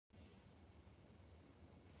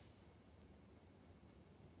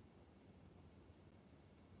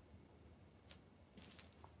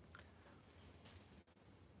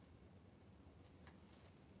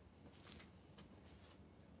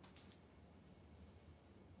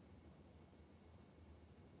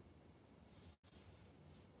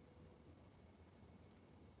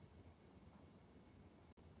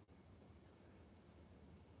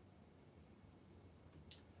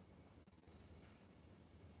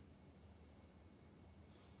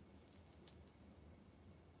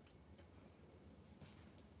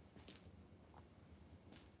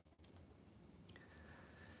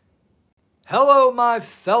Hello, my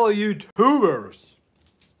fellow YouTubers.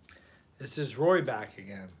 This is Roy back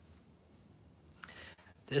again.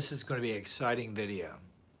 This is going to be an exciting video.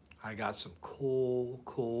 I got some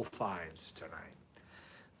cool finds tonight.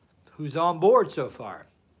 Who's on board so far?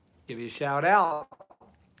 Give you a shout out.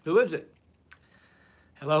 Who is it?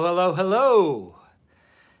 Hello.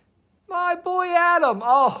 My boy Adam.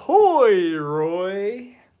 Ahoy,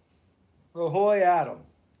 Roy. Ahoy, Adam.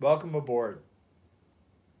 Welcome aboard.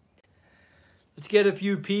 Let's get a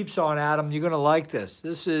few peeps on, Adam. You're going to like this.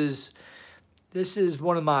 This is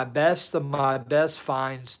one of my best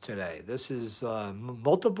finds today. This is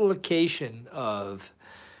multiplication of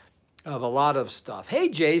a lot of stuff. Hey,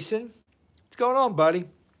 Jason. What's going on, buddy?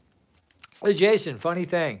 Hey, Jason, funny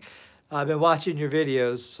thing. I've been watching your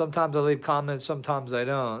videos. Sometimes I leave comments, sometimes I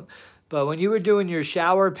don't. But when you were doing your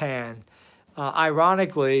shower pan,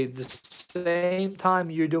 ironically, the same time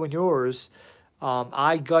you're doing yours,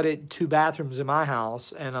 I gutted 2 bathrooms in my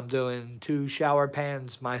house, and I'm doing 2 shower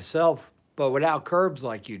pans myself, but without curbs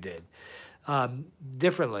like you did,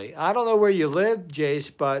 differently. I don't know where you live,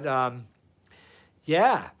 Jace, but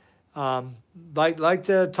yeah, like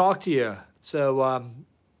to talk to you. So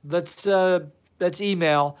let's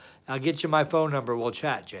email. I'll get you my phone number. We'll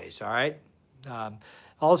chat, Jace. All right.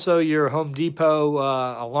 Also, your Home Depot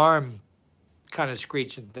alarm kind of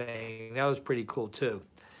screeching thing, that was pretty cool too.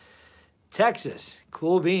 Texas,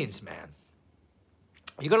 cool beans, man.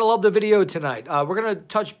 You're going to love the video tonight. We're going to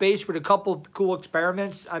touch base with a couple of cool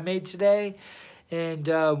experiments I made today. And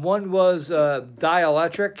one was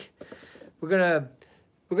dielectric. We're going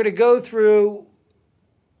to go through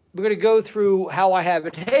how I have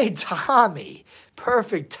it. Hey, Tommy.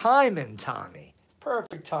 Perfect timing, Tommy.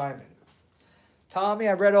 Perfect timing. Tommy,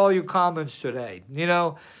 I read all your comments today. You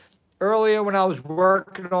know, earlier when I was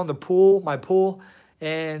working on the pool, my pool,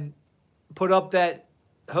 and put up that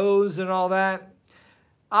hose and all that,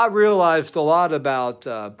 I realized a lot about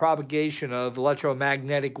propagation of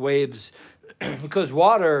electromagnetic waves because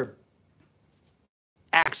water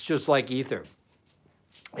acts just like ether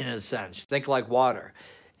in a sense. Think like water.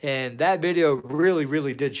 And that video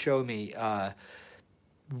really did show me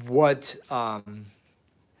what the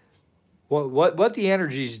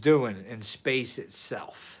energy is doing in space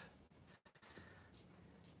itself.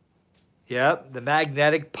 Yep, the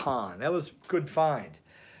magnetic pond. That was a good find.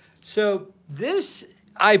 So this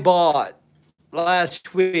I bought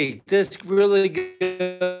last week. This really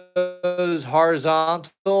goes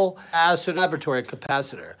horizontal acid laboratory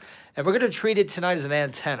capacitor. And we're going to treat it tonight as an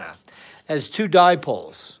antenna, as 2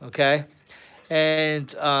 dipoles, okay?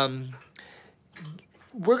 And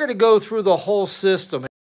we're going to go through the whole system.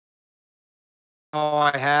 How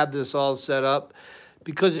I have this all set up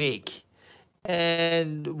because it's unique.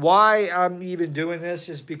 And why I'm even doing this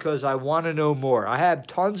is because I want to know more. I have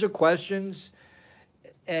tons of questions,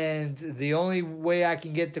 and the only way I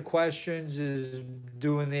can get the questions is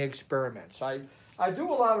doing the experiments. I do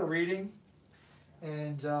a lot of reading,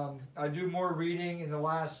 and I do more reading in the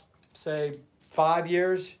last, say, 5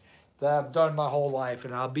 years than I've done my whole life,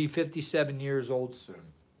 and I'll be 57 years old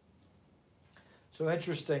soon. So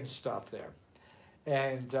interesting stuff there.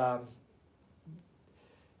 And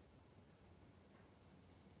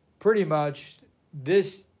pretty much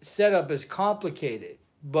this setup is complicated,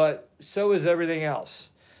 but so is everything else.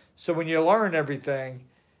 So when you learn everything,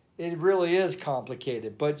 it really is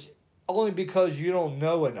complicated, but only because you don't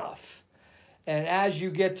know enough. And as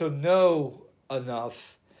you get to know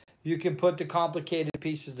enough, you can put the complicated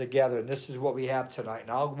pieces together. And this is what we have tonight.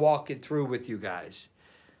 And I'll walk it through with you guys.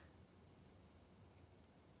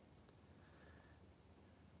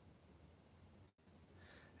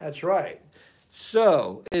 That's right.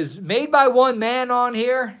 So, is Made by One Man on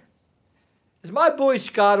here? Is my boy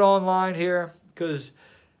Scott online here? Because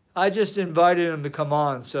I just invited him to come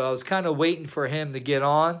on, so I was kind of waiting for him to get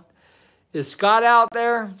on. Is Scott out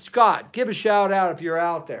there? Scott, give a shout out if you're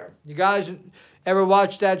out there. You guys ever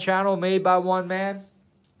watch that channel, Made by One Man?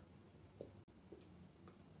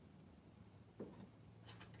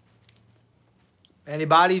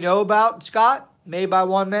 Anybody know about Scott, Made by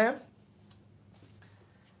One Man?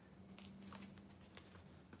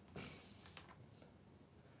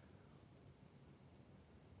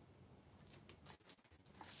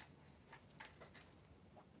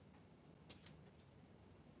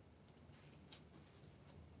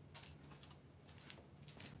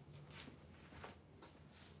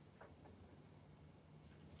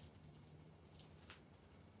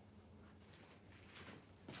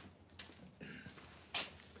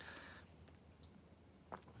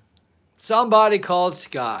 Somebody called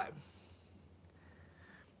Scott.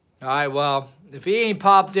 All right, well, if he ain't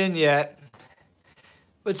popped in yet,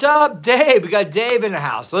 What's up, Dave? We got Dave in the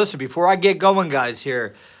house. Listen, before I get going, guys,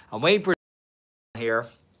 here, I'm waiting for here.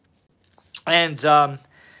 And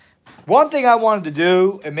one thing I wanted to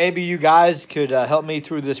do, and maybe you guys could help me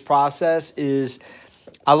through this process, is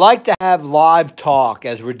I like to have live talk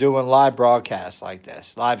as we're doing live broadcasts like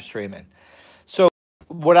this, live streaming. So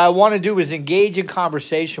what I want to do is engage in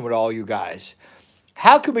conversation with all you guys.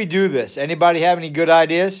 How can we do this? Anybody have any good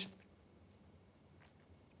ideas?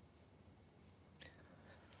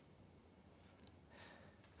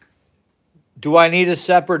 Do I need a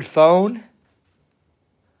separate phone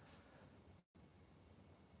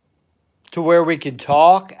to where we can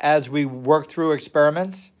talk as we work through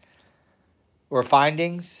experiments or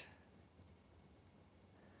findings?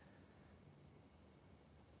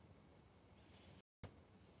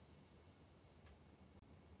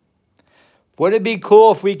 Would it be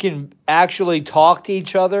cool if we can actually talk to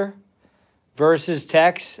each other versus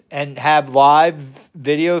text and have live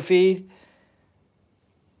video feed?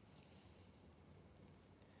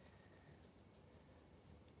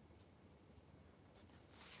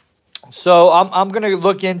 So I'm going to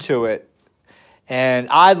look into it. And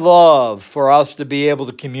I'd love for us to be able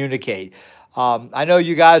to communicate. I know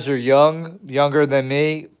you guys are younger than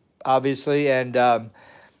me, obviously. And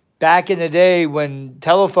back in the day when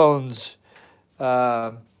telephones,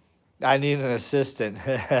 I need an assistant.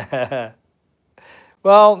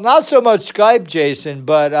 Well, not so much Skype, Jason,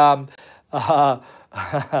 but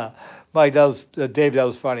Mike, Dave, that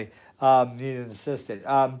was funny. Need an assistant.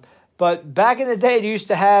 But back in the day, they used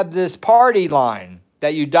to have this party line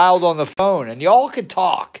that you dialed on the phone, and y'all could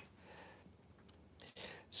talk.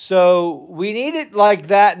 So we need it like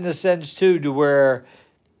that in the sense, too, to where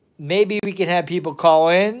maybe we can have people call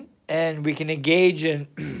in and we can engage in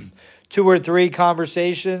 2 or 3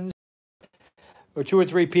 conversations or 2 or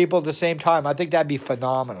 3 people at the same time. I think that'd be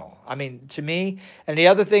phenomenal. I mean, to me. And the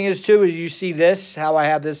other thing is, too, is you see this, how I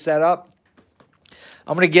have this set up.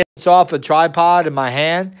 I'm going to get this off a tripod in my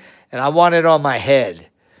hand, and I want it on my head.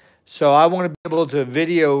 So I want to be able to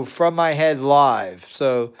video from my head live.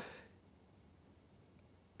 So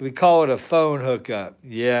we call it a phone hookup.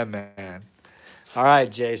 Yeah, man. All right,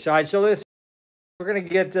 Jace. All right, so we're going to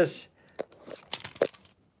get this.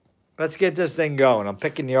 Let's get this thing going. I'm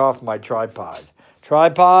picking you off my tripod.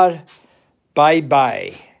 Tripod,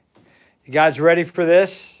 bye-bye. You guys ready for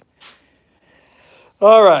this?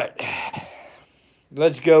 All right.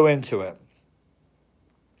 Let's go into it.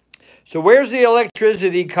 So where's the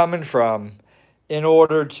electricity coming from in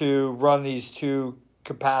order to run these 2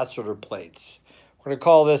 capacitor plates? We're going to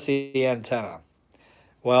call this the antenna.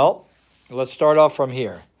 Well, let's start off from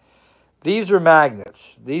here. These are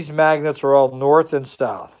magnets. These magnets are all north and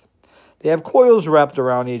south. They have coils wrapped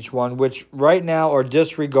around each one, which right now are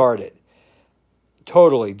disregarded.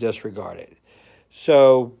 Totally disregarded.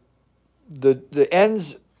 So the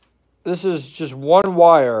ends, this is just one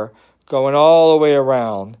wire going all the way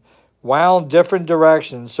around, wound different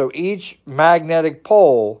directions. So each magnetic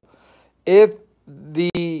pole, if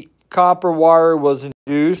the copper wire was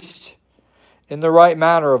induced in the right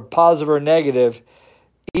manner of positive or negative,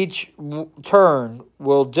 each turn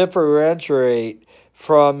will differentiate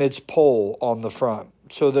from its pole on the front.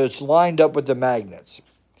 So that it's lined up with the magnets.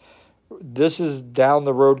 This is down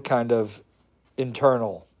the road kind of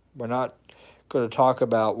internal. We're not going to talk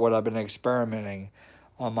about what I've been experimenting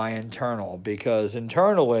on my internal, because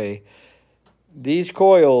internally, these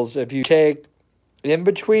coils, if you take in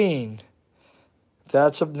between,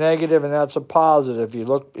 that's a negative and that's a positive. If you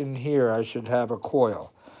look in here, I should have a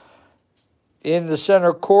coil. In the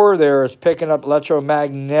center core there is picking up picking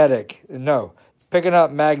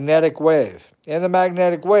up magnetic wave. In the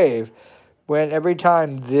magnetic wave, when every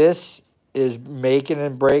time this is making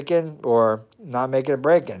and breaking, or not making and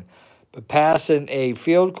breaking, but passing a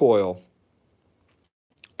field coil,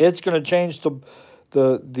 it's going to change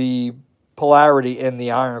the polarity in the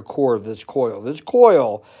iron core of this coil. This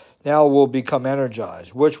coil now will become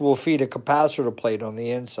energized, which will feed a capacitor plate on the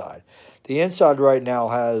inside. The inside right now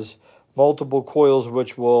has multiple coils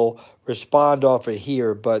which will respond off of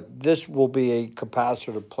here, but this will be a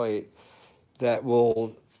capacitor plate that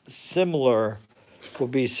will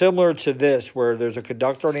be similar to this, where there's a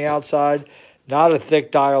conductor on the outside, not a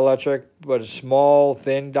thick dielectric, but a small,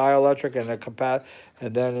 thin dielectric, and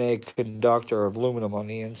then a conductor of aluminum on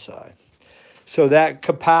the inside. So that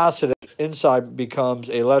capacitor inside becomes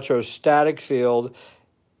an electrostatic field.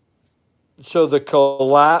 So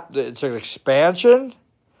it's an expansion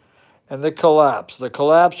and the collapse. The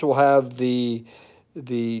collapse will have the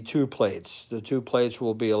 2 plates. The 2 plates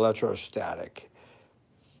will be electrostatic.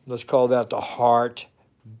 Let's call that the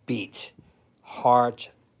heartbeat.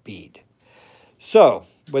 Heartbeat. So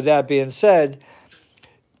with that being said,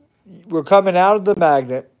 we're coming out of the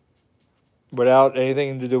magnet without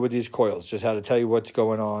anything to do with these coils. Just how to tell you what's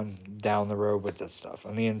going on down the road with this stuff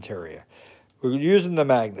on the interior. We're using the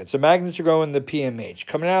magnets. The magnets are going to PMH.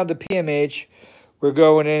 Coming out of the PMH, we're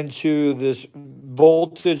going into this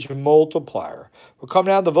voltage multiplier. We're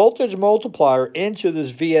coming out of the voltage multiplier into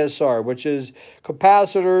this VSR, which is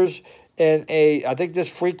capacitors, and I think this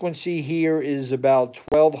frequency here is about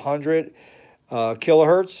 1200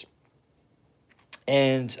 kilohertz.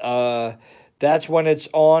 And that's when it's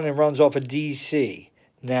on and runs off of DC.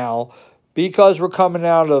 Now, because we're coming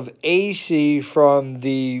out of AC from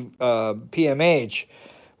the PMH,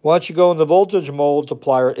 once you go in the voltage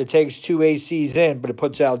multiplier, it takes two ACs in, but it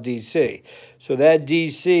puts out DC. So that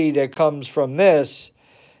DC that comes from this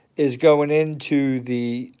is going into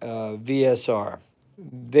the VSR.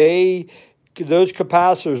 Those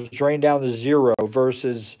capacitors drain down to 0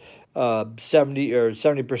 versus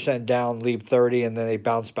 70% down, leave 30, and then they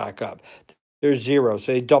bounce back up. There's 0,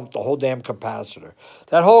 so they dump the whole damn capacitor.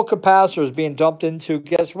 That whole capacitor is being dumped into,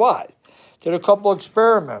 guess what? Did a couple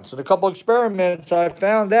experiments. In a couple experiments, I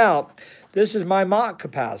found out this is my mock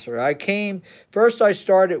capacitor. First I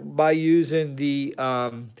started by using the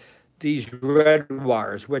these red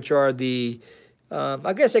wires, which are the,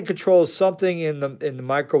 I guess they control something in the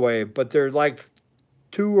microwave, but they're like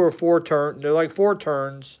 2 or 4 turns. They're like 4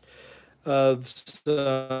 turns of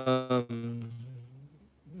some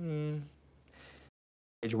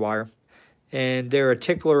wire, and they're a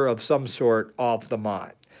tickler of some sort off the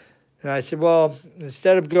mott. And I said, well,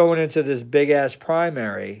 instead of going into this big-ass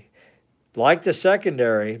primary, like the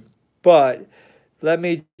secondary, but let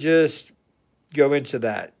me just go into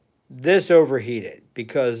that. This overheated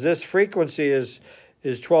because this frequency is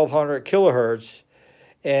 1200 kilohertz,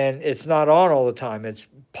 and it's not on all the time. It's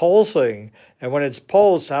pulsing, and when it's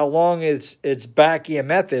pulsed, how long its back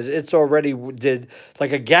EMF is, it's already did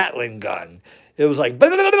like a Gatling gun. It was like,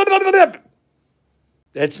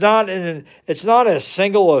 it's not a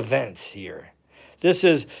single event here. This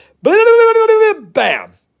is bam,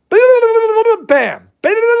 bam,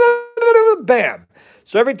 bam.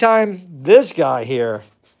 So every time this guy here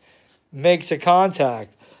makes a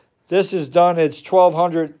contact, this is done. It's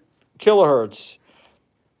 1200 kilohertz.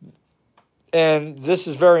 And this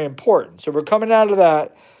is very important. So we're coming out of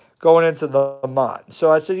that, going into the mott.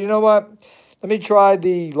 So I said, you know what? Let me try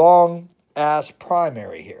the long-ass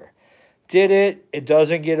primary here. Did it. It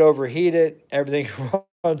doesn't get overheated. Everything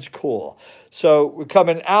runs cool. So we're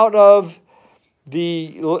coming out of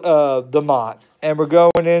the mott, and we're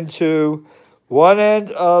going into one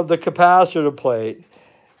end of the capacitor plate,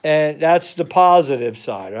 and that's the positive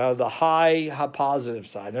side, the high positive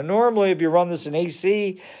side. Now, normally, if you run this in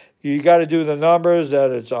AC, you got to do the numbers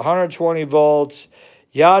that it's 120 volts,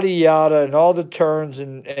 yada, yada, and all the turns,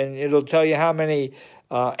 and it'll tell you how many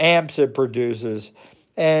amps it produces.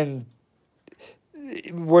 And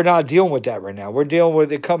we're not dealing with that right now. We're dealing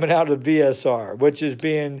with it coming out of VSR, which is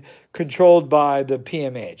being controlled by the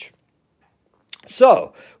PMH.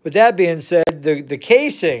 So, with that being said, the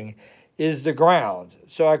casing is the ground.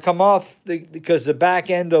 So I come off, because the back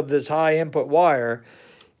end of this high input wire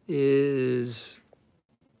is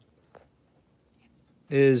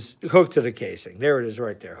hooked to the casing. There it is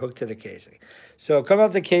right there, hooked to the casing. So come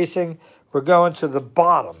off the casing, we're going to the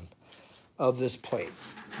bottom of this plate,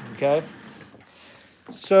 okay?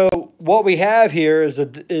 So what we have here is a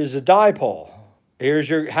dipole. Here's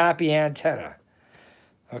your happy antenna,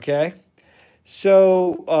 okay?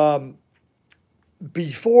 So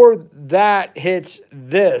before that hits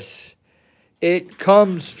this, it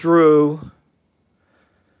comes through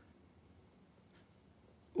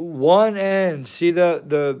one end. See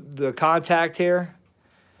the contact here?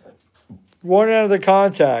 One end of the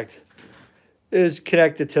contact is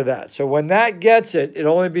connected to that. So when that gets it, it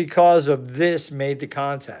only because of this made the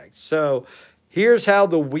contact. So here's how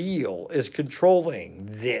the wheel is controlling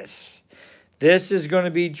this. This is going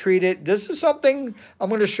to be treated. This is something I'm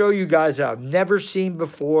going to show you guys I've never seen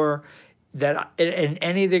before that in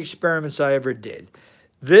any of the experiments I ever did.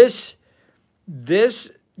 This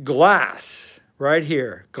glass right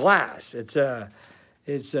here, glass. It's a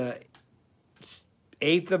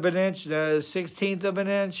 1/8 of an inch, 1/16 of an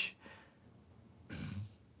inch,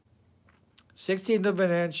 1/16 of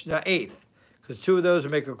an inch, now 1/8, because 2 of those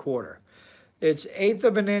make a 1/4. It's 1/8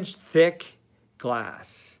 of an inch thick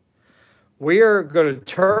glass. We are going to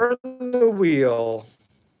turn the wheel.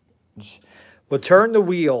 We'll turn the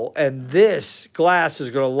wheel, and this glass is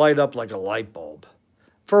going to light up like a light bulb,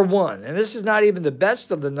 for one. And this is not even the best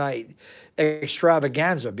of the night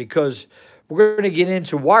extravaganza, because we're going to get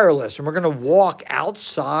into wireless, and we're going to walk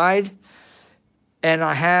outside and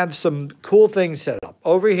I have some cool things set up.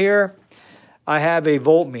 Over here, I have a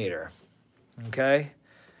voltmeter, okay?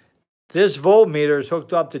 This voltmeter is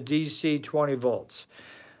hooked up to DC 20 volts.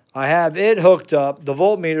 I have it hooked up, the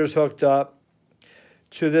voltmeter is hooked up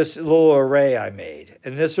to this little array I made.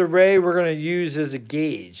 And this array we're going to use as a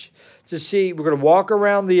gauge to see, we're going to walk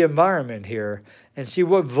around the environment here and see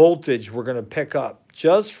what voltage we're going to pick up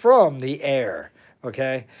just from the air,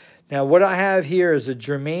 okay? Now what I have here is a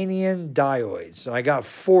germanium diodes, and I got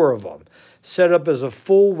 4 of them set up as a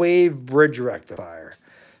full wave bridge rectifier.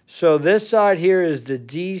 So this side here is the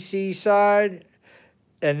DC side,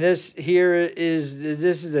 and this here is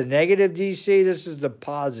the negative DC, this is the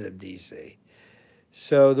positive DC.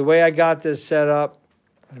 So the way I got this set up,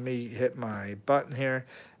 let me hit my button here.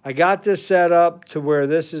 I got this set up to where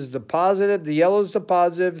this is the positive, the yellow is the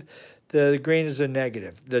positive, the green is the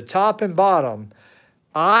negative. The top and bottom,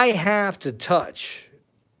 I have to touch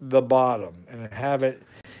the bottom and have it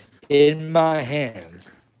in my hand.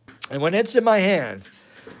 And when it's in my hand,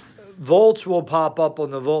 volts will pop up on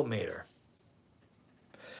the voltmeter.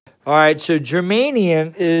 All right, so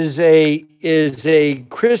germanium is a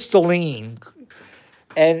crystalline,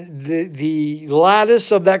 and the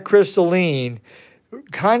lattice of that crystalline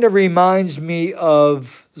kind of reminds me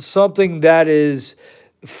of something that is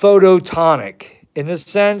photonic in a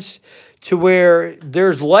sense, to where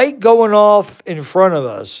there's light going off in front of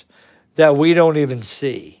us that we don't even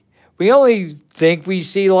see. We only think we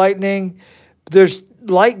see lightning. There's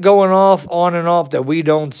light going off on and off that we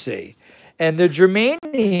don't see. And the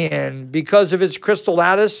germanium, because of its crystal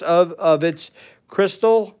lattice of its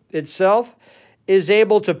crystal itself, is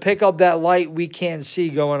able to pick up that light we can't see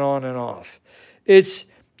going on and off. It's,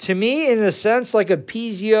 to me, in a sense, like a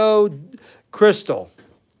piezo crystal.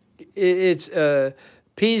 It's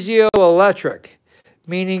piezoelectric,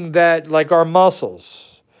 meaning that, like our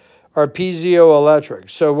muscles are piezoelectric.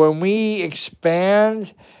 So when we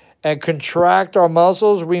expand and contract our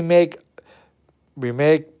muscles, we make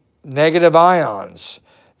negative ions.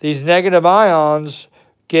 These negative ions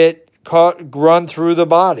get run through the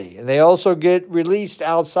body, and they also get released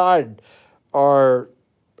outside our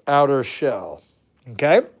outer shell.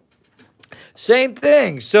 Okay? Same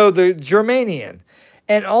thing. So the germanium.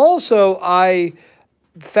 And also I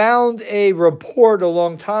found a report a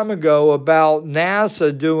long time ago about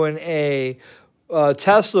NASA doing a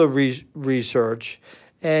Tesla research,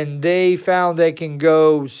 and they found they can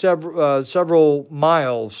go several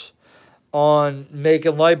miles on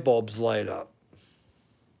making light bulbs light up.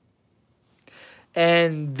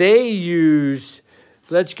 And they used,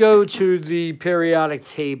 let's go to the periodic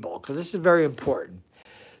table, because this is very important.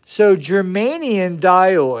 So germanium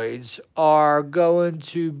diodes are going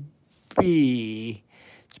to be,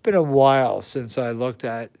 it's been a while since I looked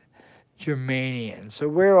at germanium. So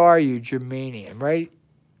where are you, germanium, right?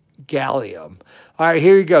 Gallium. All right,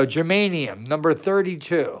 here you go, germanium, number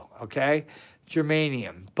 32, okay?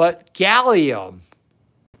 Germanium. But gallium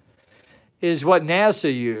is what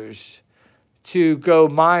NASA used to go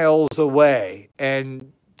miles away.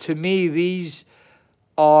 And to me, these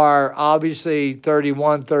are obviously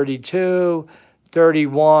 31, 32,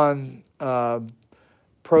 31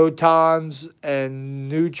 protons and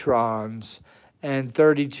neutrons, and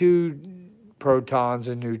 32 protons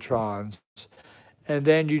and neutrons. And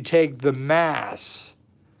then you take the mass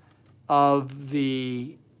of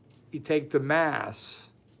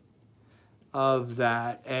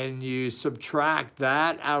that and you subtract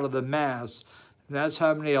that out of the mass, and that's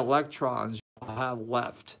how many electrons you have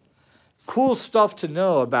left. Cool stuff to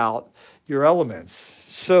know about your elements.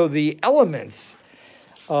 So the elements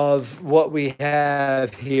of what we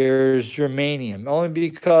have here is germanium, only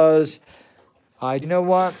because you know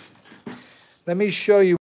what? Let me show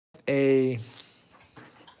you a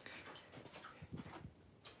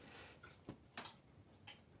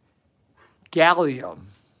gallium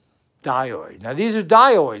diode. Now these are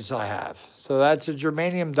diodes I have. So that's a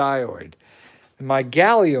germanium diode. And my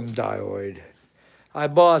gallium diode, I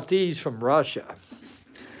bought these from Russia.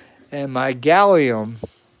 And my gallium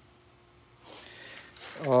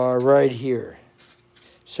are right here.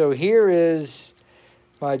 So here is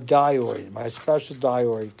my diode, my special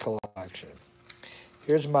diode collection.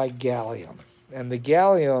 Here's my gallium. And the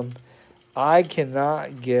gallium, I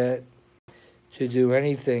cannot get to do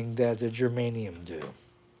anything that the germanium do.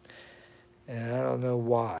 And I don't know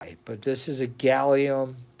why, but this is a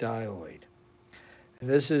gallium diode. And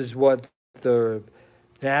this is what the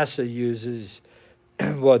NASA uses,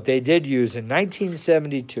 what they did use in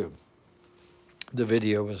 1972. The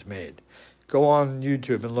video was made. Go on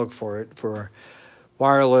YouTube and look for it for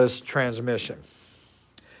wireless transmission.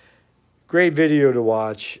 great video to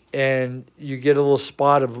watch, and you get a little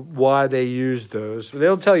spot of why they use those.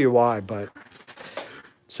 They'll tell you why, but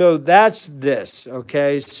so that's this,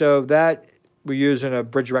 okay? So that we're using a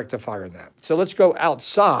bridge rectifier in that. So let's go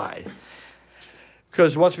outside,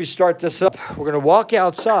 because once we start this up, we're gonna walk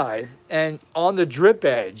outside, and on the drip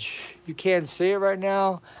edge, you can't see it right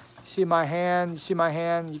now. See my hand? See my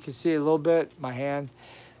hand? You can see it a little bit, my hand.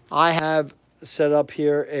 I have set up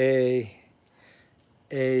here a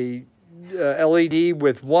LED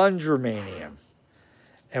with one germanium.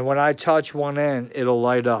 And when I touch one end, it'll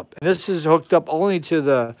light up. And this is hooked up only to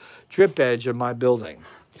the drip edge of my building.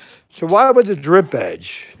 So why would the drip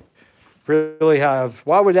edge really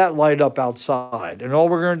why would that light up outside? And all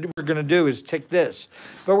we're gonna do is take this.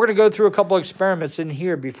 But we're gonna go through a couple experiments in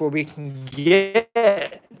here before we can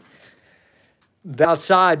get the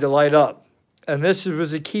outside to light up. And this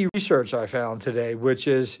was a key research I found today, which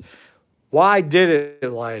is, why did it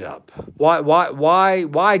light up?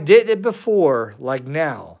 Why didn't it before, like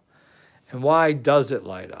now? And why does it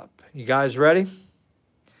light up? You guys ready?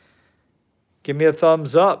 Give me a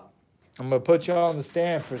thumbs up. I'm going to put you on the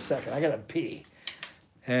stand for a second. I got to pee.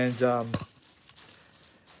 And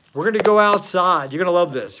we're going to go outside. You're going to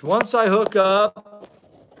love this. Once I hook up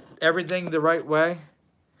everything the right way.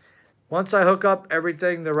 Once I hook up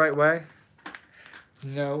everything the right way.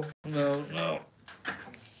 No. No,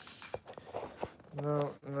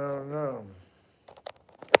 no, no.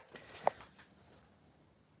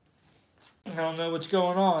 I don't know what's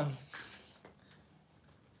going on.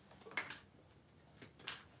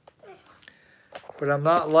 But I'm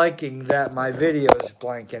not liking that my video is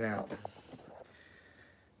blanking out.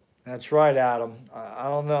 That's right, Adam. I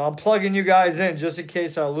don't know. I'm plugging you guys in just in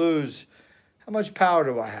case I lose. How much power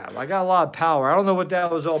do I have? I got a lot of power. I don't know what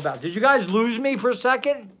that was all about. Did you guys lose me for a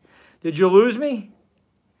second? Did you lose me?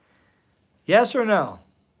 Yes or no?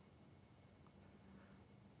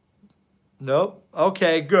 Nope.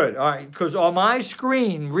 Okay, good. All right, because on my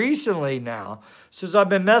screen recently now, since I've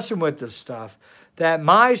been messing with this stuff, that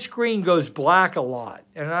my screen goes black a lot.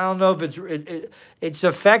 And I don't know if it's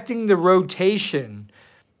affecting the rotation,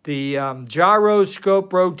 the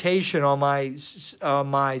gyroscope rotation on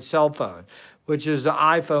my cell phone, which is the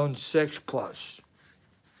iPhone 6 Plus.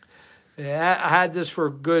 Yeah, I had this for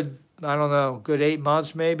good, I don't know, good 8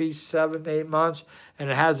 months, maybe 7, 8 months, and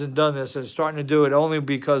it hasn't done this. It's starting to do it only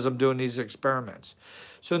because I'm doing these experiments.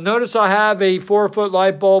 So notice I have a 4-foot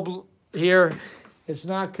light bulb here. It's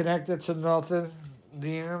not connected to nothing.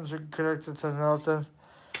 The arms are connected to nothing.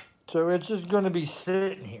 So it's just going to be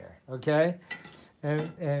sitting here, okay?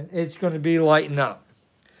 And it's going to be lighting up.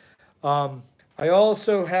 I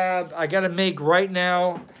also have, I got to make right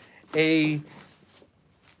now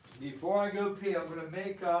before I go pee, I'm going to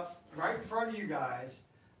make up, right in front of you guys,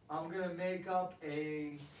 I'm going to make up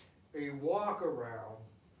a walk around,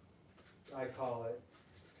 I call it,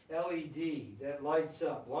 LED that lights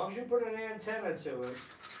up. As long as you put an antenna to it,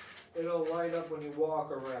 it'll light up when you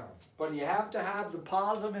walk around. But you have to have the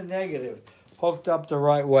positive and negative hooked up the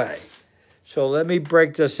right way. So let me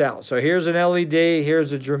break this out. So here's an LED,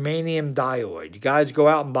 here's a germanium diode. You guys go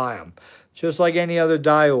out and buy them. Just like any other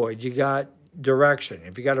diode, you got direction.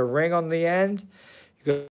 If you got a ring on the end, you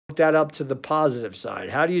can hook that up to the positive side.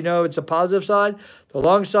 How do you know it's a positive side? The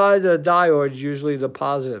long side of the diode is usually the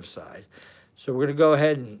positive side. So we're going to go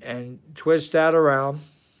ahead and twist that around.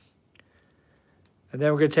 And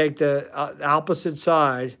then we're going to take the opposite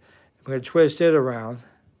side. We're going to twist it around.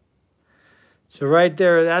 So right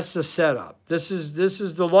there, that's the setup. This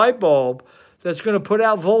is the light bulb that's going to put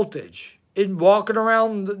out voltage in walking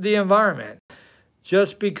around the environment.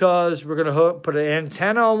 Just because we're going to put an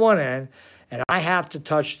antenna on one end, and I have to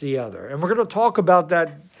touch the other. And we're going to talk about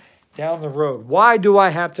that down the road. Why do I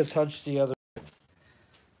have to touch the other?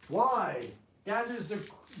 Why? That is the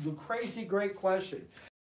crazy great question.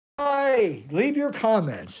 Why? Leave your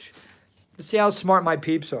comments. Let's see how smart my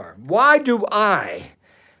peeps are. Why do I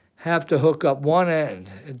have to hook up one end?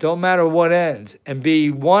 It don't matter what end. And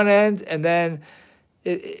be one end, and then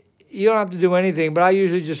you don't have to do anything, but I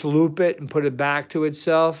usually just loop it and put it back to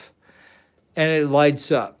itself, and it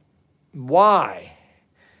lights up. Why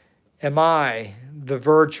am I the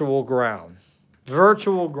virtual ground?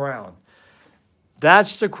 Virtual ground.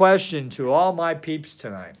 That's the question to all my peeps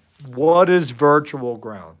tonight. What is virtual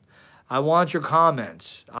ground? I want your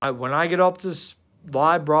comments. When I get off this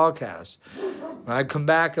live broadcast, when I come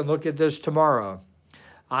back and look at this tomorrow,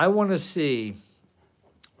 I want to see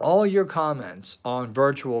all your comments on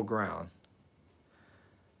virtual ground.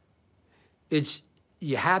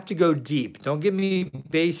 You have to go deep. Don't give me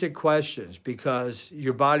basic questions because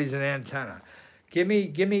your body's an antenna.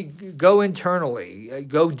 Go internally,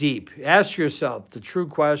 go deep. Ask yourself the true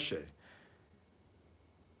question.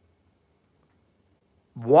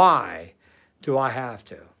 Why do I have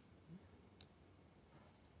to?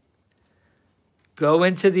 Go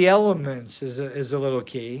into the elements is a little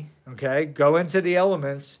key, okay? Go into the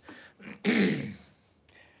elements.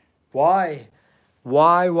 Why?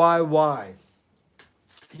 Why?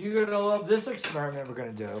 You're going to love this experiment we're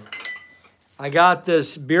going to do. I got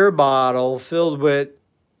this beer bottle filled with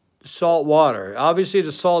salt water. Obviously,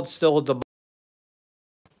 the salt's still at the bottom,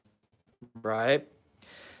 right?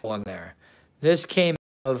 On there. This came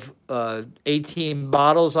of 18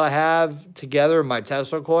 bottles I have together in my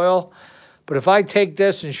Tesla coil. But if I take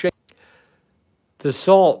this and shake, the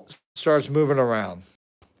salt starts moving around.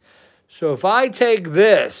 So if I take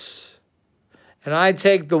this and I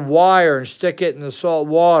take the wire and stick it in the salt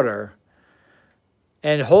water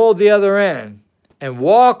and hold the other end and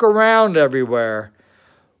walk around everywhere,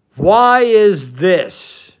 why is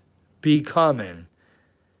this becoming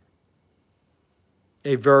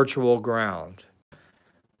a virtual ground?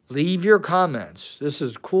 Leave your comments. This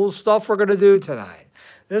is cool stuff we're going to do tonight.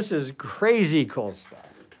 This is crazy cool stuff.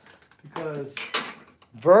 Because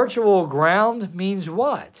virtual ground means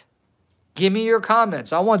what? Give me your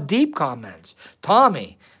comments. I want deep comments.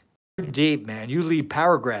 Tommy, you're deep, man. You leave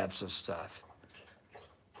paragraphs of stuff.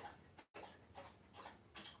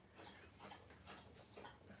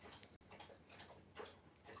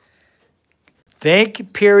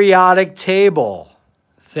 Think periodic table.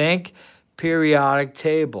 Think periodic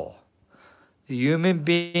table. The human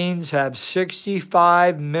beings have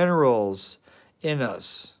 65 minerals in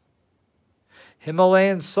us.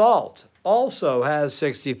 Himalayan salt also has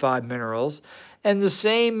 65 minerals, and the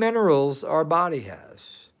same minerals our body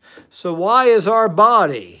has. So why is our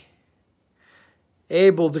body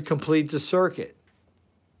able to complete the circuit?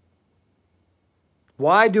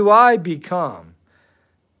 Why do I become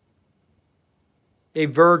a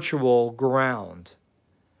virtual ground?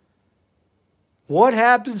 What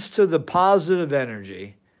happens to the positive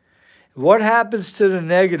energy? What happens to the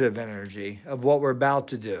negative energy of what we're about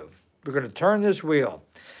to do? We're going to turn this wheel.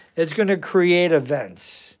 It's going to create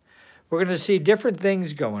events. We're going to see different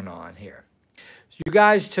things going on here. So you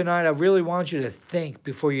guys, tonight, I really want you to think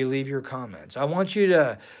before you leave your comments. I want you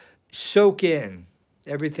to soak in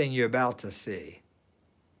everything you're about to see.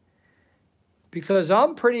 Because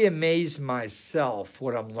I'm pretty amazed myself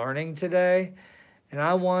what I'm learning today. And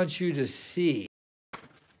I want you to see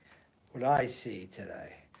what I see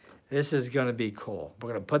today. This is going to be cool. We're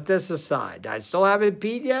going to put this aside. I still haven't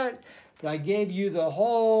peed yet, but I gave you the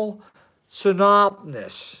whole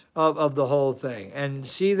synopsis of the whole thing. And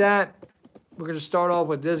see that? We're going to start off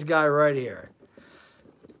with this guy right here.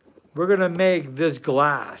 We're going to make this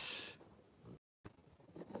glass.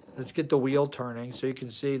 Let's get the wheel turning so you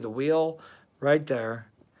can see the wheel right there.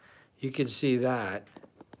 You can see that.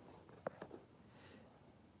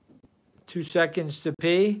 2 seconds to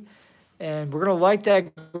pee. And we're going to light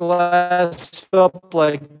that glass up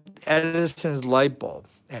like Edison's light bulb.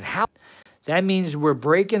 And how? That means we're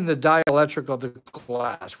breaking the dielectric of the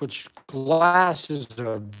glass, which glass is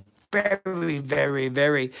a very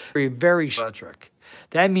electric.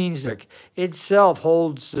 That means that itself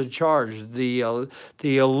holds the charge. The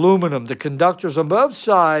aluminum, the conductors on both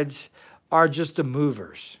sides are just the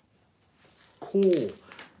movers. Cool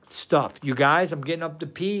stuff. You guys, I'm getting up to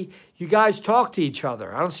pee. You guys talk to each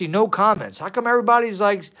other. I don't see no comments. How come everybody's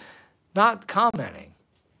like not commenting?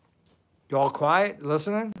 You all quiet,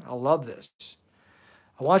 listening? I love this.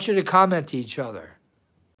 I want you to comment to each other.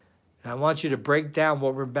 And I want you to break down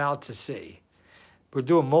what we're about to see. We're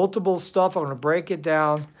doing multiple stuff. I'm going to break it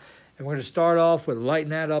down. And we're going to start off with lighting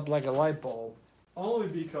that up like a light bulb. Only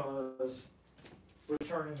because we're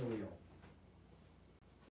turning the wheel.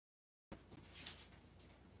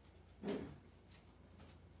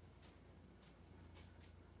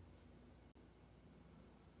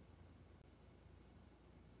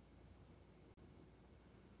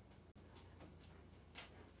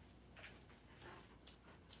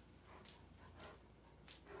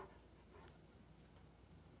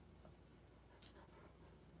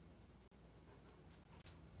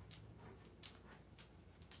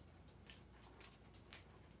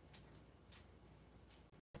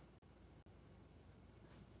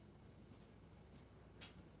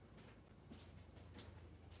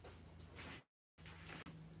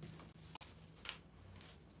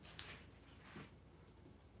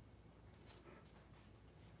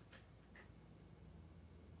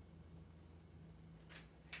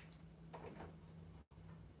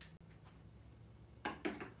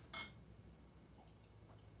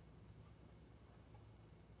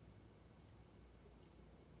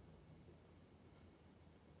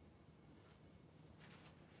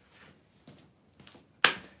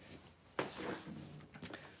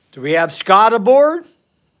 Do we have Scott aboard?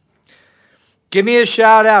 Give me a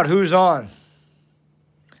shout out. Who's on?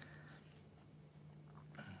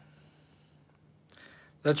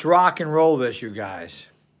 Let's rock and roll this, you guys.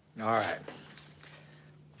 All right.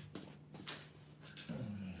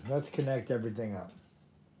 Let's connect everything up.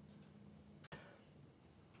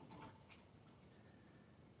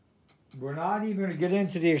 We're not even going to get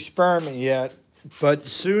into the experiment yet, but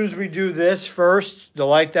as soon as we do this first, to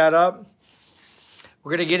light that up,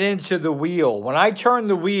 we're going to get into the wheel. When I turn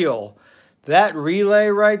the wheel, that relay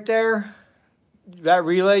right there, that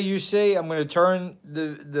relay you see, I'm going to turn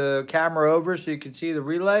the camera over so you can see the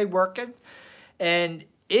relay working. And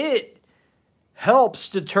it helps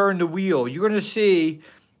to turn the wheel. You're going to see,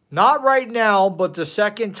 not right now, but the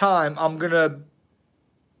second time, I'm going to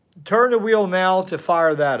turn the wheel now to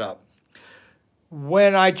fire that up.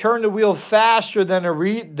 When I turn the wheel faster than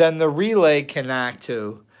the relay can act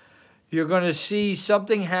to, you're going to see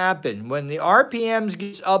something happen. When the RPMs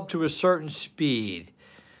gets up to a certain speed,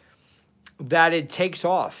 that it takes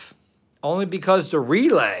off. Only because the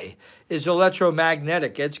relay is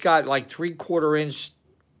electromagnetic. It's got like 3/4 inch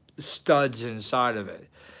studs inside of it.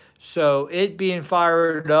 So it being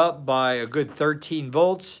fired up by a good 13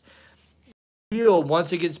 volts,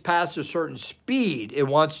 once it gets past a certain speed, it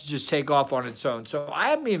wants to just take off on its own. So I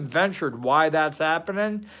haven't even ventured why that's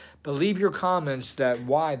happening, but leave your comments that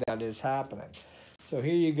why that is happening. So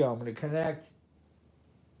here you go. I'm going to connect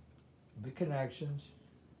the connections,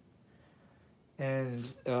 and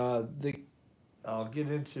I'll get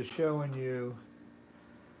into showing you.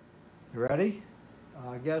 You ready?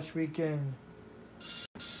 I guess we can.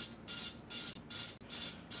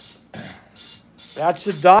 That's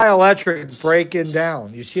the dielectric breaking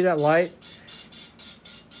down. You see that light?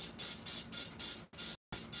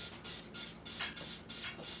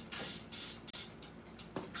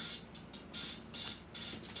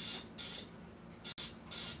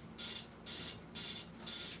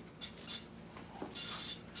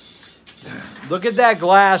 Look at that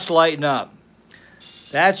glass lighting up.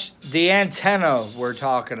 That's the antenna we're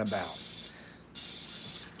talking about.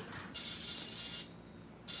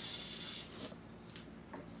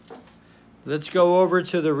 Let's go over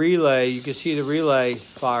to the relay. You can see the relay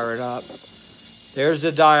firing up. There's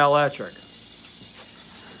the dielectric.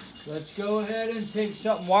 Let's go ahead and take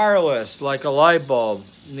something wireless, like a light bulb,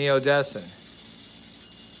 neodescent.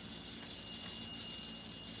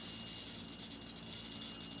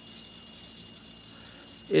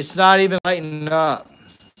 It's not even lighting up.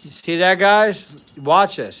 You see that, guys?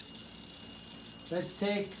 Watch this.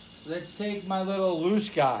 Let's take my little loose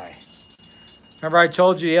guy. Remember I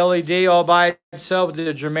told you the LED all by itself with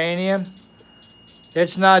the germanium?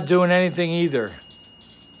 It's not doing anything either.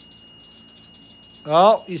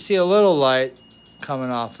 Oh, you see a little light coming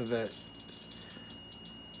off of it.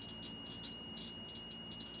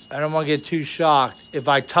 I don't want to get too shocked. If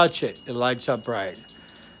I touch it, it lights up bright.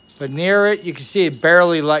 But near it, you can see it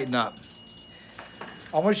barely lighting up.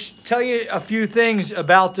 I want to tell you a few things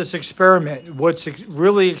about this experiment, what's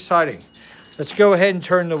really exciting. Let's go ahead and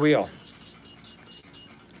turn the wheel.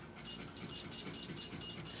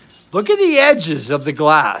 Look at the edges of the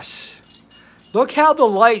glass. Look how the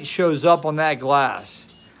light shows up on that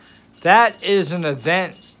glass. That is an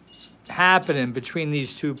event happening between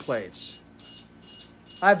these two plates.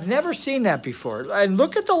 I've never seen that before. And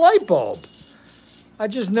look at the light bulb. I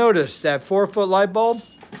just noticed that 4-foot light bulb.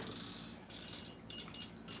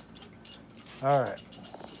 All right.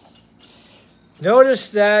 Notice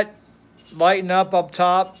that lighting up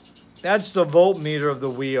top. That's the voltmeter of the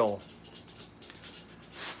wheel.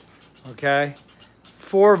 Okay,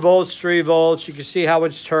 4 volts, 3 volts. You can see how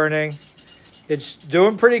it's turning. It's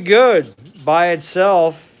doing pretty good by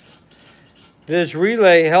itself. This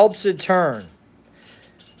relay helps it turn.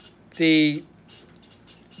 The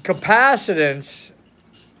capacitance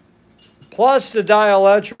plus the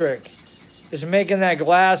dielectric is making that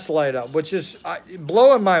glass light up, which is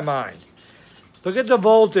blowing my mind. Look at the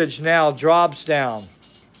voltage now, drops down.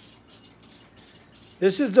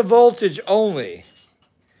 This is the voltage only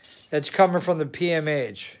that's coming from the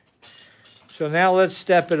PMH. So now let's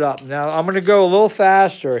step it up. Now I'm going to go a little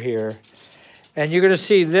faster here. And you're going to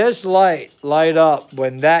see this light light up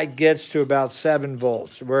when that gets to about 7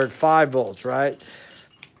 volts. We're at 5 volts, right?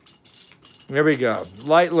 There we go.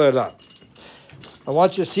 Light lit up. I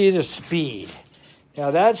want you to see the speed.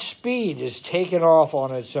 Now that speed is taking off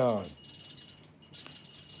on its own.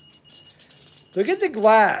 Look at the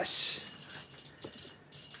glass.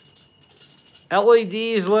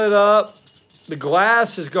 LEDs lit up. The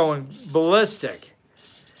glass is going ballistic.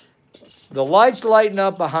 The light's lighting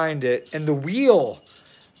up behind it, and the wheel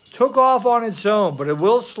took off on its own, but it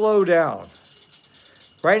will slow down.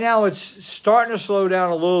 Right now it's starting to slow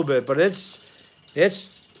down a little bit, but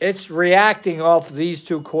it's reacting off these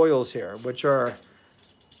two coils here, which are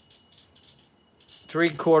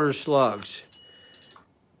 3/4 slugs.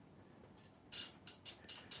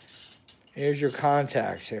 Here's your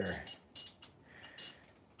contacts here.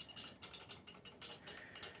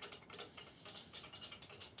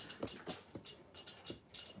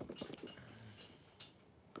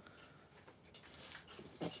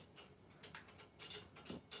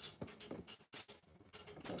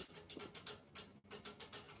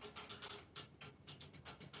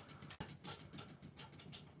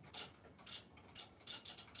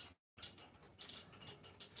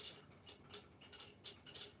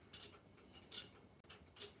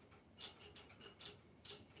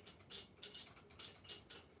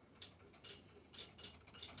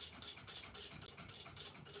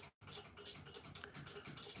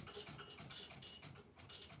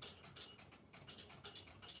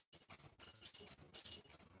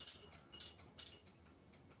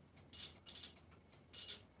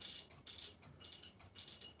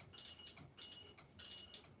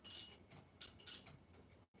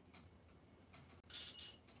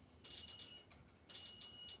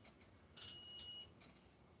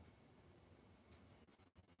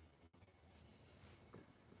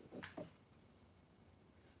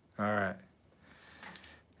 All right.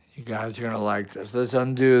 You guys are going to like this. Let's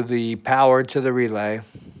undo the power to the relay.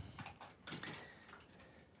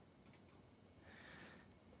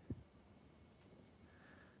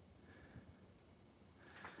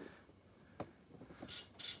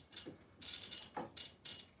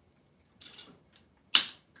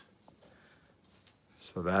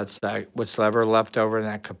 So that's that, what's ever left over in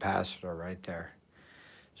that capacitor right there.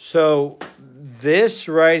 So this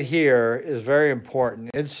right here is very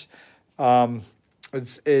important. It's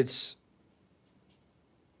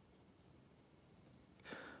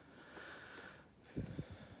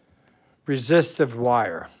resistive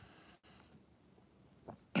wire,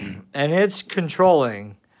 and it's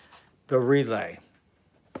controlling the relay.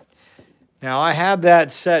 Now I have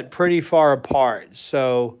that set pretty far apart,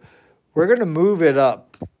 so we're going to move it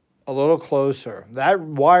up a little closer. That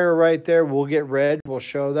wire right there will get red. We'll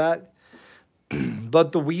show that.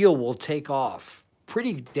 But the wheel will take off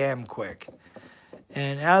pretty damn quick.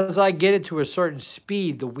 And as I get it to a certain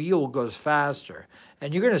speed, the wheel goes faster.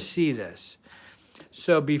 And you're going to see this.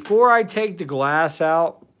 So before I take the glass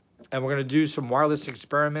out, and we're going to do some wireless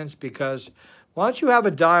experiments, because once you have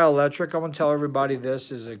a dielectric, I want to tell everybody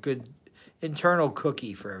this is a good internal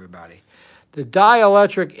cookie for everybody. The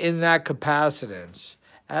dielectric in that capacitance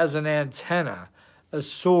as an antenna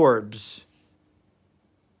absorbs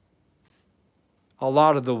a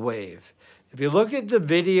lot of the wave. If you look at the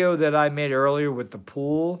video that I made earlier with the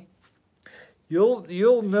pool,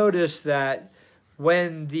 you'll notice that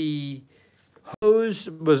when the hose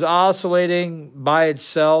was oscillating by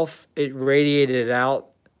itself, it radiated out.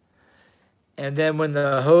 And then when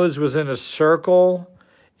the hose was in a circle,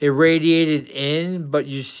 it radiated in, but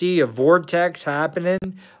you see a vortex happening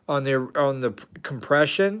on the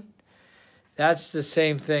compression. That's the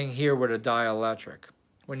same thing here with a dielectric.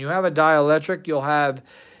 When you have a dielectric, you'll have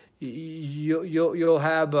your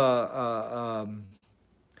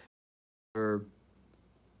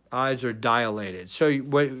eyes are dilated. So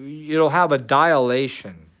it'll have a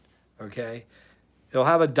dilation, okay? It'll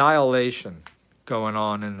have a dilation going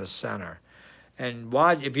on in the center. And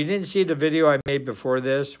watch, if you didn't see the video I made before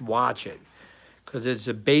this, watch it. Because it's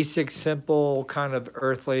a basic, simple, kind of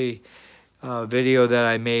earthly video that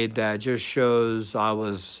I made that just shows I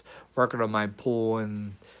was working on my pool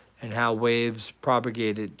and how waves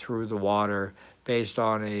propagated through the water based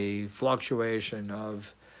on a fluctuation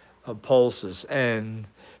of pulses. And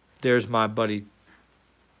there's my buddy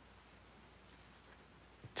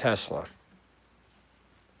Tesla.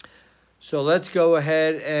 So let's go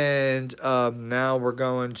ahead and now we're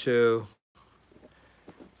going to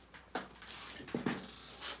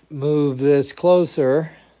move this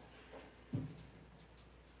closer.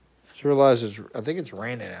 Just realize I think it's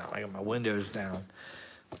raining out. I got my windows down.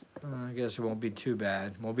 I guess it won't be too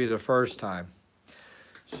bad. Won't be the first time.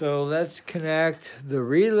 So let's connect the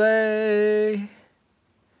relay.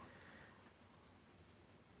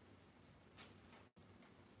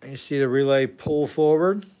 You see the relay pull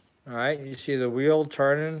forward. All right, you see the wheel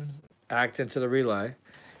turning, acting to the relay.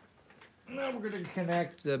 Now we're going to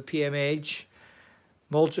connect the PMH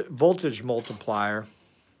voltage multiplier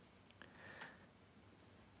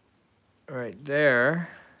right there.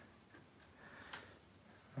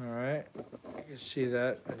 All right, you can see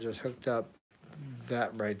that. I just hooked up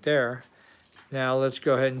that right there. Now let's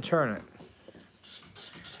go ahead and turn it.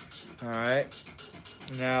 All right.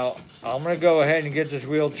 Now I'm gonna go ahead and get this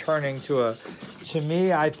wheel turning to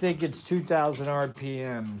me, I think it's 2,000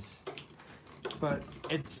 RPMs, but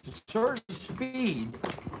it's a certain speed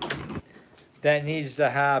that needs to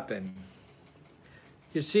happen.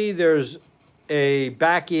 You see there's a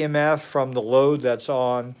back EMF from the load that's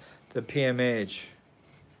on the PMH.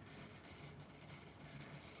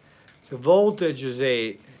 The voltage is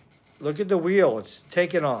 8. Look at the wheel, it's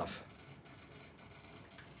taking off.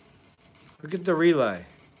 Look at the relay.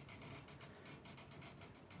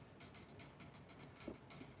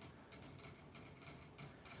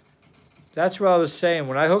 That's what I was saying.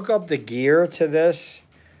 When I hook up the gear to this,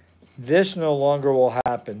 this no longer will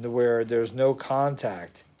happen to where there's no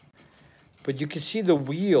contact. But you can see the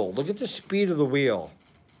wheel. Look at the speed of the wheel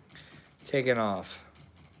taking off.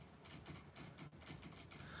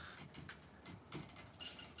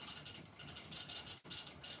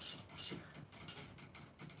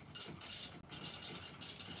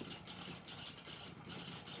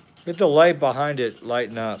 Get the light behind it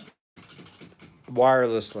lighten up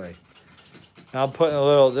wirelessly. Now I'm putting a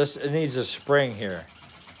little, it needs a spring here.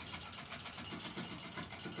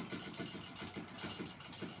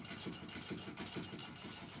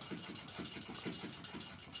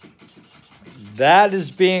 That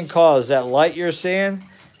is being caused, that light you're seeing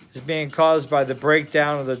is being caused by the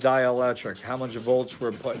breakdown of the dielectric, how much volts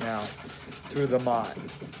we're putting out through the mod.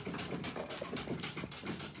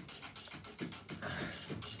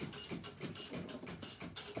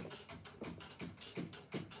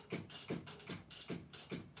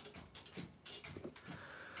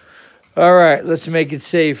 All right, let's make it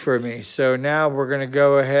safe for me. So now we're going to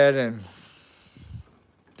go ahead and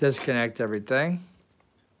disconnect everything.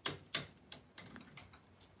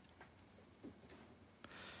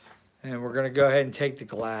 And we're going to go ahead and take the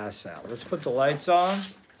glass out. Let's put the lights on.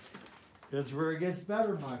 That's where it gets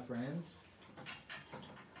better, my friends.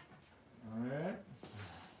 All right.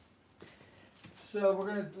 So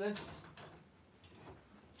we're going to,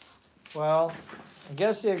 well, I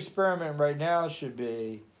guess the experiment right now should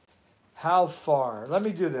be how far. Let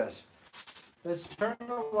me do this. Let's turn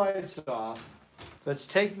the lights off. Let's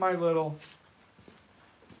take my little,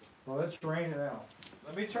 well, let's drain it out.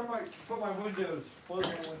 Let me put my windows, close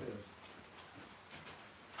my windows.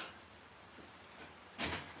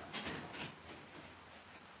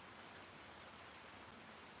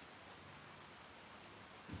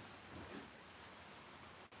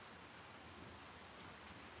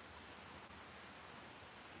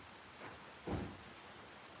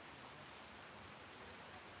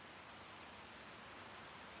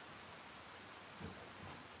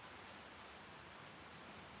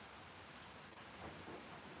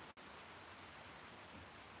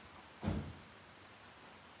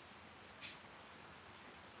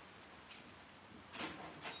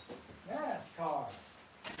 NASCAR.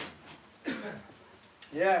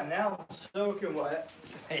 Yeah, now I'm soaking wet.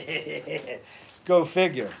 Go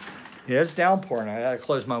figure. Yeah, it's downpouring. I gotta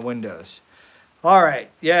close my windows. All right,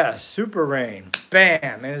 yeah, super rain.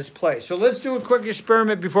 Bam, in its place. So let's do a quick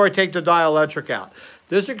experiment before I take the dielectric out.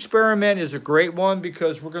 This experiment is a great one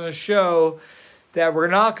because we're gonna show that we're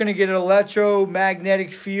not gonna get an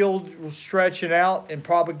electromagnetic field stretching out and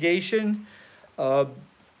propagation.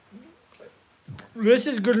 This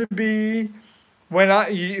is going to be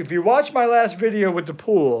if you watch my last video with the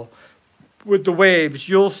pool, with the waves,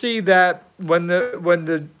 you'll see that when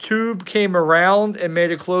the tube came around and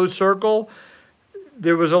made a closed circle,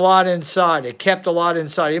 there was a lot inside. It kept a lot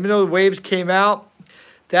inside. Even though the waves came out,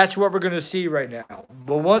 that's what we're going to see right now.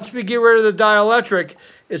 But once we get rid of the dielectric,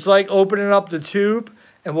 it's like opening up the tube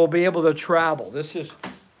and we'll be able to travel. This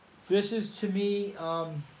is to me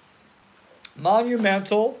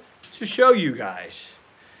monumental to show you guys.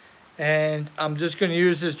 And I'm just going to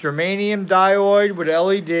use this germanium dioide with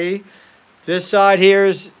LED. This side here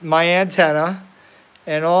is my antenna.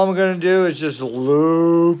 And all I'm going to do is just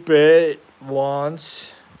loop it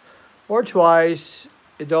once or twice.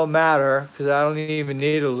 It don't matter because I don't even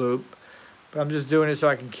need a loop. But I'm just doing it so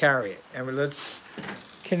I can carry it. And let's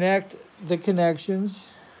connect the connections.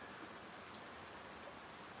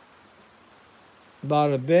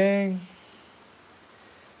 Bada bing.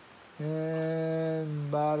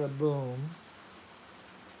 And bada boom.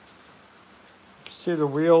 See the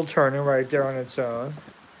wheel turning right there on its own.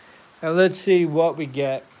 And let's see what we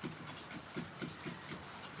get.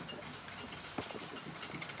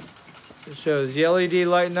 It shows the LED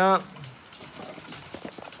lighting up.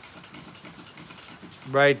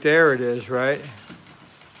 Right there it is, right?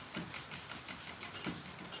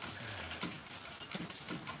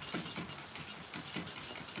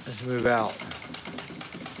 Let's move out.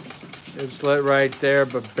 It's lit right there,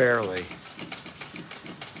 but barely.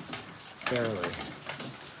 Barely.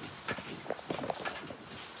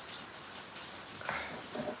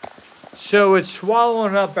 So it's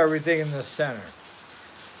swallowing up everything in the center.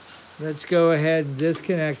 Let's go ahead and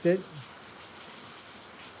disconnect it.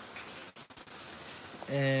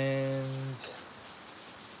 And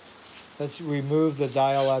let's remove the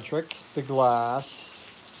dielectric, the glass,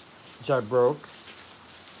 which I broke.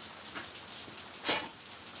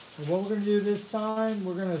 And what we're going to do this time,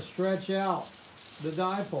 we're going to stretch out the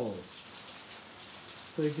dipoles.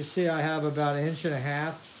 So you can see I have about 1.5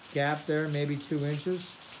 inches gap there, maybe 2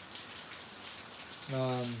 inches.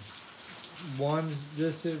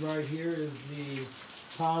 This is right here is the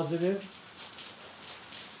positive.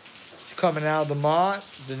 It's coming out of the mott,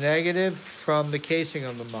 the negative from the casing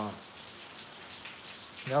of the mott.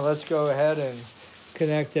 Now let's go ahead and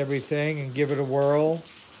connect everything and give it a whirl.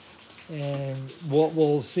 And what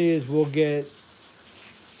we'll see is we're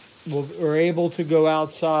able to go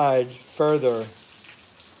outside further.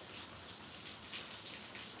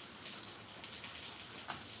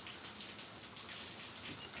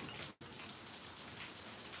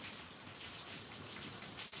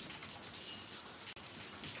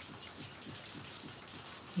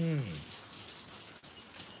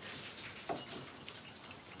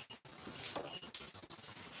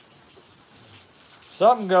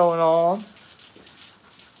 Something going on.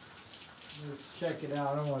 Let's check it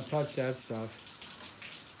out. I don't want to touch that stuff.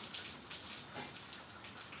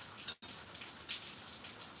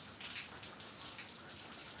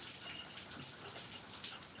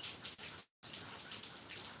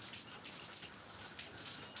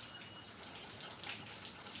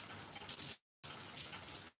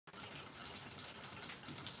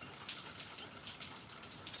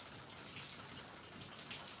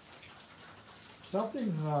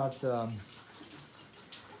 Something's not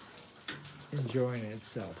enjoying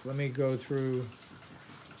itself. Let me go through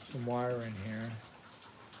some wire in here.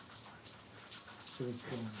 See what's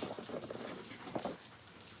going on.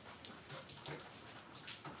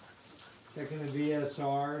 Checking the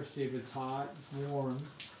VSR, see if it's hot, it's warm.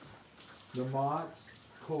 The mott's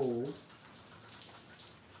cold.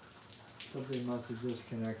 Something must have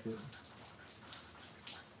disconnected.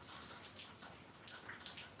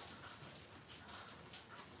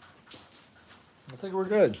 I think we're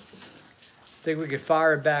good. I think we could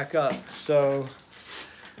fire it back up. So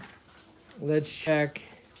let's check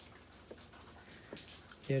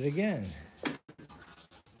it again.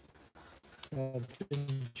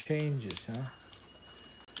 Nothing changes, huh?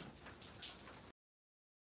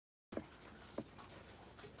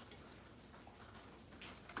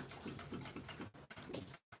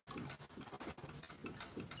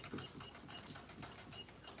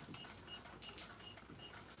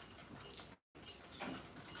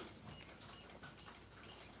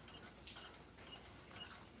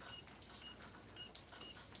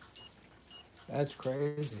 That's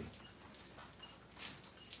crazy.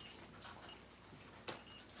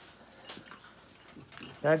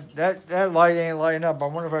 That light ain't lighting up. I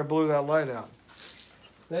wonder if I blew that light out.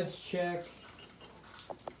 Let's check.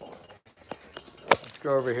 Let's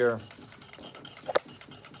go over here.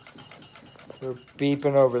 We're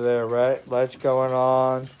beeping over there, right? Lights going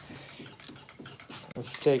on.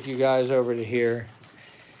 Let's take you guys over to here.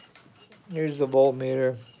 Here's the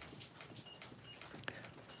voltmeter.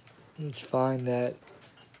 Let's find that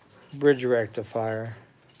bridge rectifier.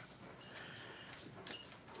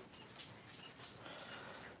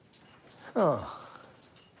 Huh.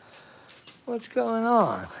 What's going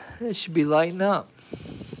on? This should be lighting up.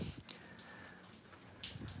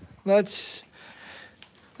 Let's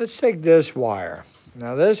take this wire.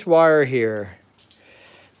 Now this wire here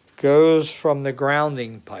goes from the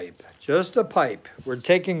grounding pipe. Just the pipe. We're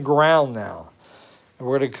taking ground now. And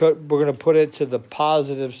we're gonna put it to the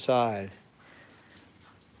positive side.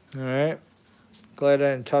 All right. Glad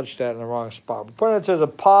I didn't touch that in the wrong spot. We're putting it to the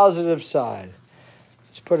positive side.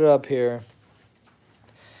 Let's put it up here.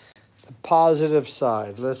 The positive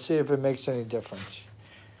side. Let's see if it makes any difference.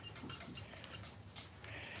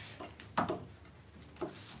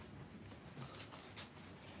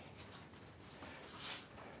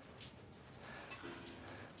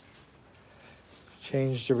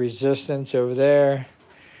 Change the resistance over there.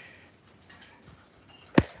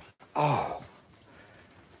 Oh.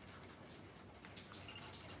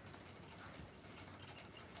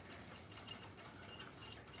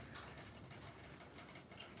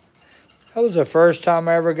 That was the first time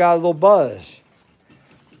I ever got a little buzz.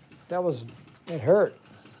 It hurt.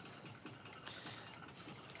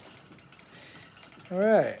 All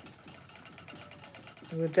right.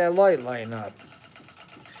 Look at that light lighting up.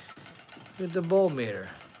 Look at the voltmeter.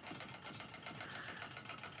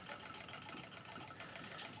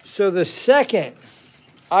 So the second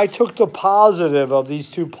I took the positive of these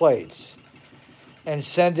two plates and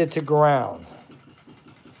sent it to ground,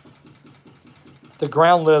 the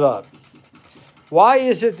ground lit up. Why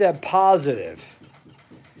is it that positive?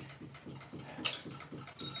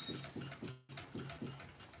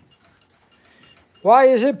 Why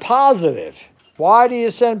is it positive? Why do you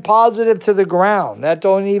send positive to the ground? That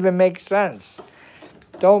don't even make sense.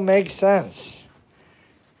 Don't make sense.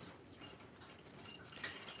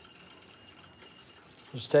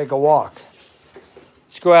 Let's take a walk.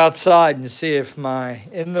 Let's go outside and see if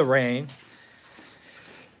in the rain,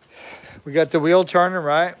 we got the wheel turning,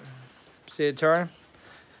 right? See it turn?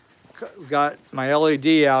 We got my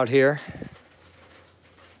LED out here.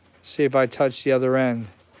 See if I touch the other end.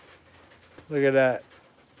 Look at that.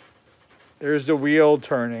 There's the wheel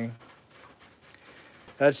turning.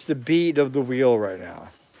 That's the beat of the wheel right now.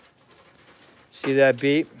 See that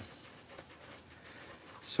beat?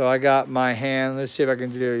 So I got my hand. Let's see if I can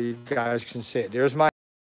do it. You guys can see it. There's my.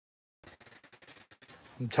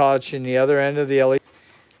 I'm touching the other end of the LED.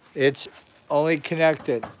 It's only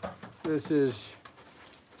connected. This is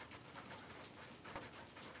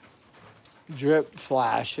drip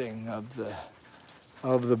flashing of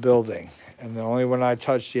the building. And only when I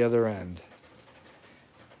touch the other end,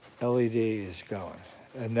 LED is going.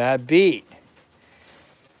 And that beat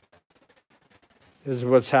is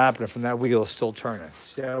what's happening from that wheel still turning.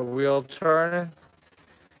 See that wheel turning?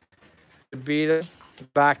 The beat,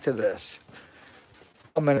 back to this.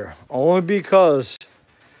 Only because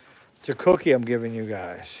it's a cookie I'm giving you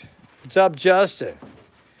guys. What's up, Justin?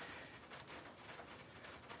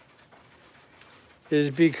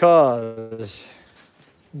 Is because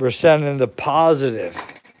we're sending the positive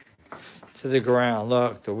to the ground.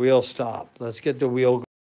 Look, the wheel stopped. Let's get the wheel.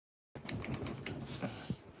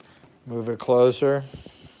 Move it closer.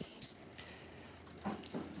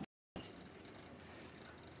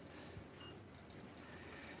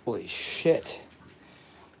 Holy shit.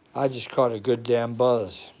 I just caught a good damn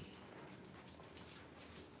buzz.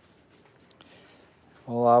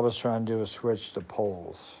 All I was trying to do was switch the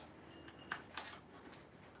poles.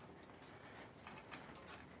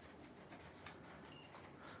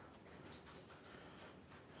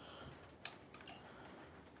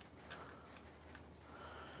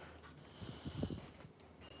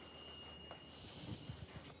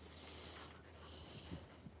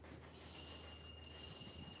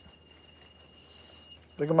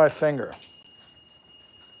 Look at my finger.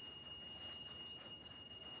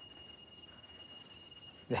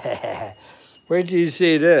 Wait till you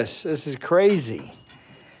see this. This is crazy.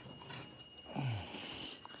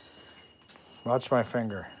 Watch my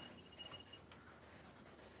finger.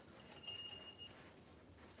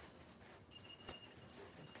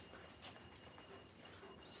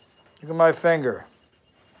 Look at my finger.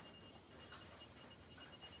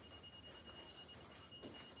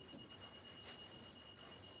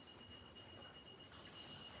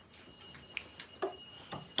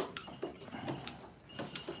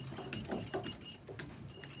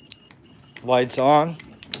 Lights on.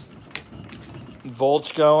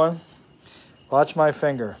 Volts going. Watch my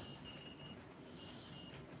finger.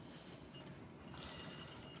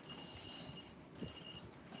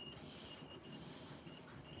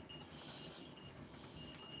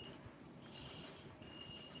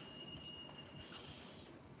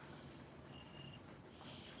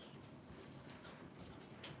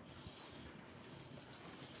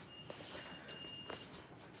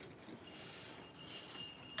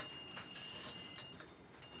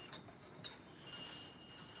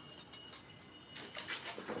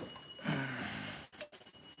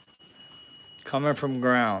 Coming from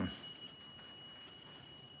ground.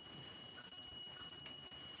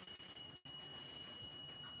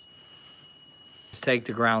 Let's take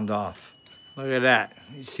the ground off. Look at that.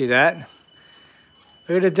 You see that?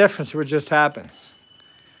 Look at the difference what just happened.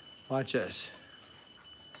 Watch this.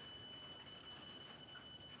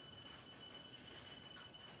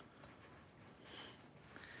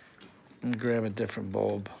 Let me grab a different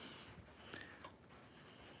bulb.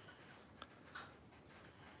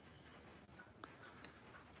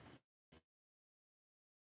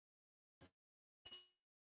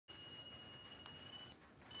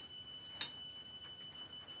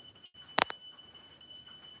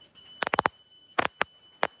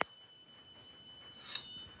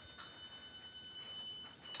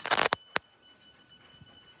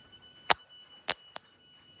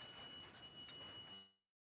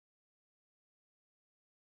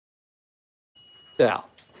 Yeah.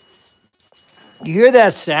 You hear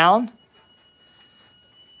that sound?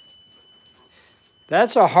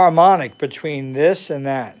 That's a harmonic between this and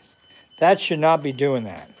that. That should not be doing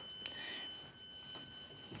that.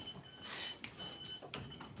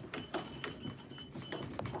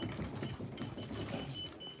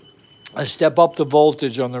 I step up the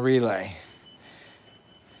voltage on the relay.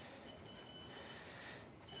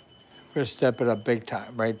 We're going to step it up big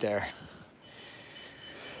time right there.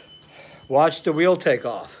 Watch the wheel take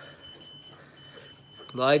off.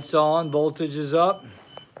 Lights on, voltage is up.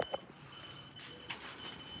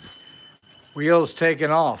 Wheel's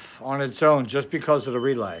taking off on its own just because of the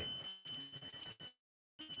relay.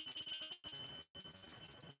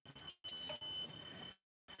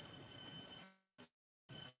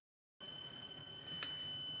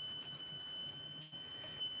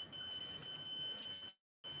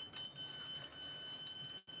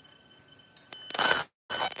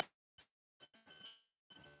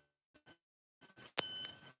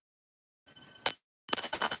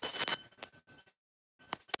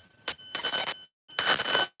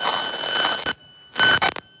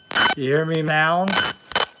 You hear me now?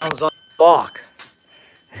 Sounds like a clock.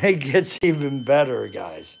 It gets even better,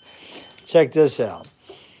 guys. Check this out.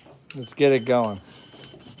 Let's get it going.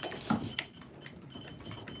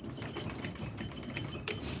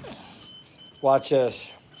 Watch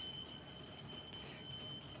this.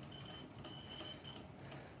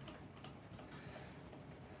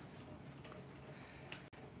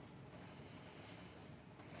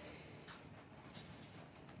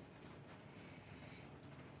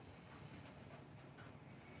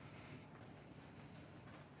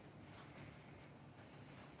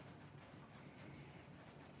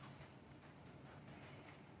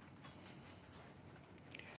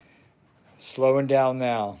 Slowing down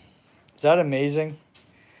now. Is that amazing?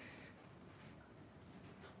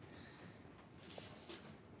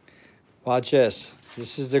 Watch this.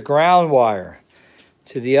 This is the ground wire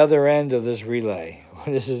to the other end of this relay.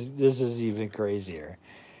 This is even crazier.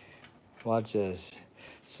 Watch this.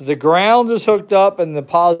 So the ground is hooked up and the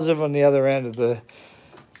positive on the other end of the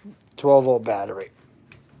 12-volt battery.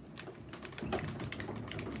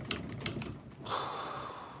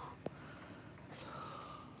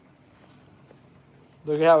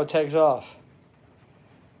 Look at how it takes off.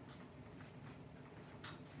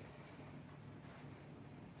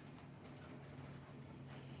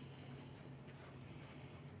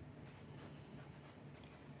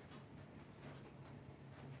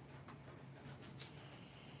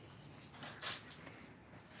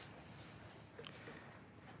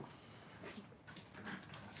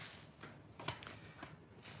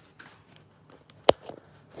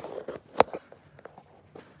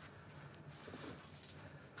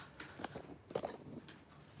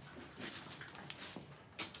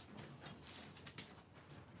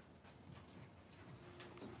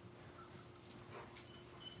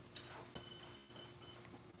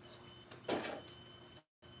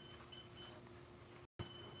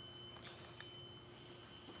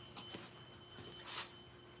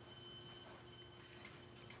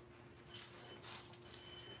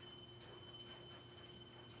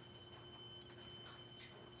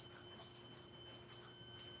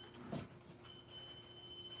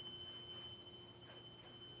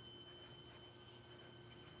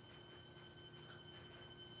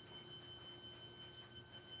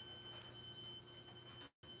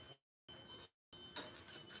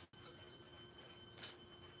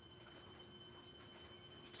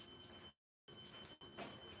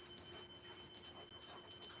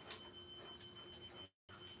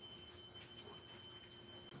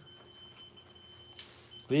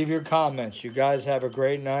 Leave your comments. You guys have a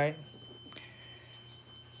great night.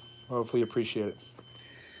 Hopefully you appreciate it.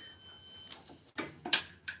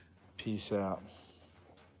 Peace out.